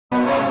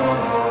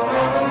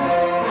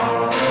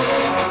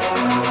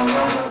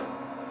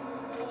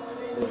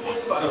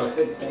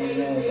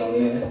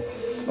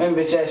Them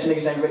bitch ass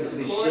niggas ain't ready for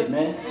this shit,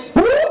 man.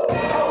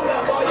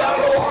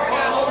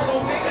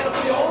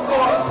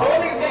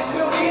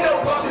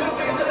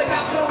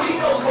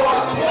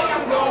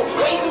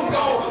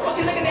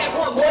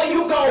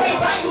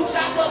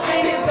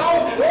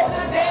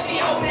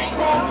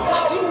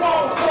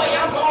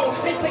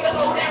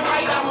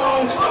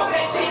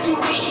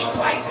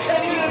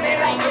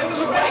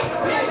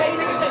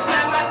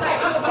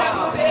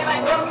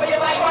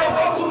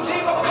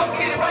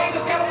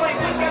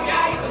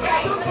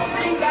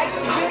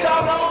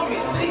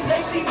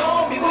 She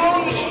gon' be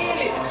in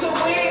it to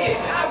win it.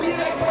 I be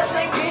like first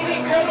ain't get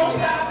it, girl, don't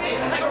stop it.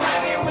 Like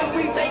around here when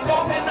we take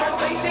off in our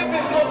spaceship,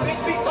 and no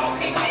bitch be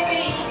talking shit,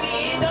 they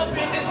end up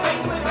in this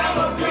face with I'm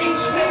a preach,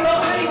 nigga,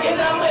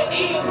 and I'm a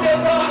eat,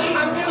 nigga.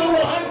 I'm too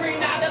hungry,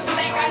 not a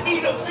snack, I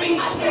need a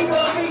feast, nigga.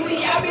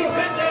 See, I be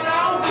bitchin',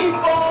 I don't keep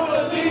on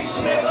the leash,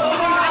 nigga.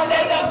 I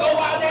let her go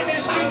out in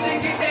the streets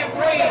and get that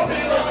bread,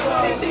 nigga.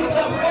 And she's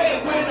a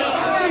breadwinner,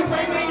 she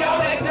bring me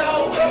all that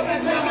dough.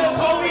 This nigga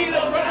told me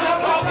to run, I'm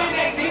talking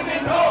that deep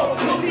and low.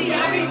 See,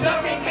 I be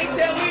ducking, can't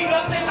tell me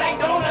nothing like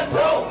donut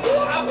toe.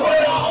 I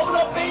put a hole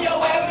up in your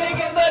ass,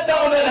 nigga, the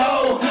donut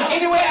hole.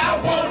 Anywhere I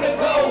wanna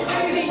go,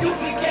 see, you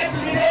can catch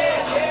me there.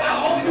 I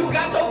hope you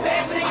got your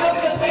past niggas,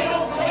 cause they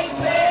don't play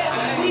fair.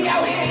 We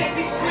out here in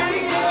these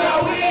streets, no,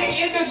 we ain't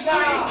in the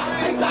streets.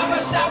 We pop a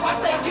shot, I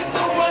say get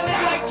to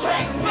running like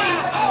track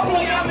meets.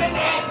 Boy, I'm an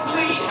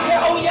athlete,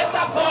 oh yes,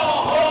 I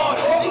ball hard.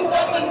 You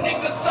other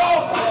niggas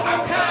soft,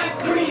 I'm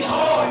concrete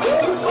hard.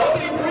 You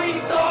fucking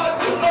retard,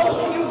 you know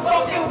who you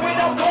fucking with,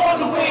 I'm going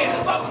to win.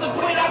 Fuck the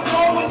quit, I'm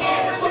going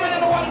in. Swimming in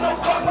the water, no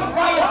fucking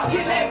right.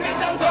 Get that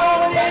bitch, I'm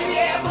going in.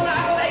 Yeah, so now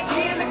I like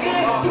again.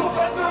 You a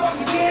front through, I'm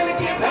again.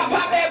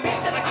 Pop that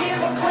bitch, then I kill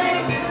my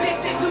friend. This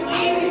shit too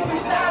easy,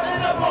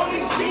 freestyling up on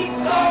these beats,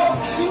 dog.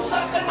 You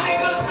sucker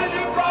niggas,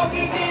 spinning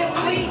froggy, then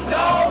leak,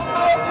 dog.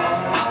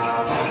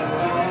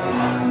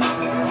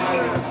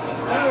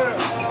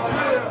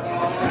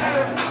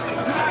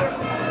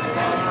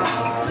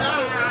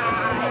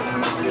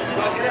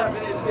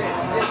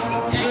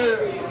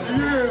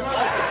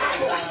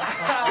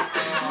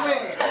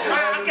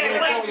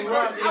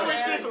 I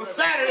wish this was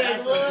Saturday,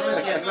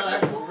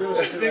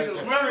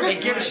 Hey,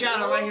 give a shout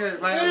out right here.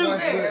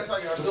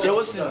 Yo,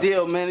 what's the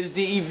deal, man? It's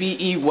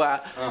DEVEY.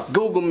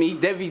 Google me,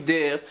 Devey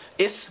Dev.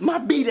 It's my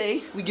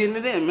B-Day. We getting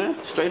it in, man.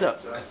 Straight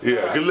up.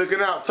 Yeah, good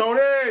looking out, Tony.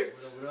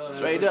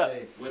 Straight up.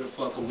 Where the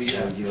fuck are we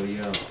at? Yo.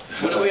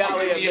 We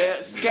out here,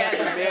 man. Scally,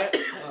 man.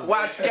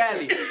 Watch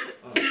Scally.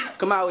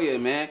 Come out here,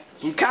 man.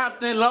 From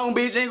Compton, Long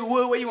Beach,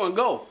 Inglewood, where you want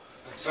to go?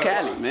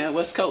 Scally, man.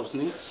 West Coast,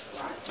 nigga.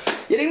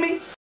 You dig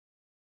me?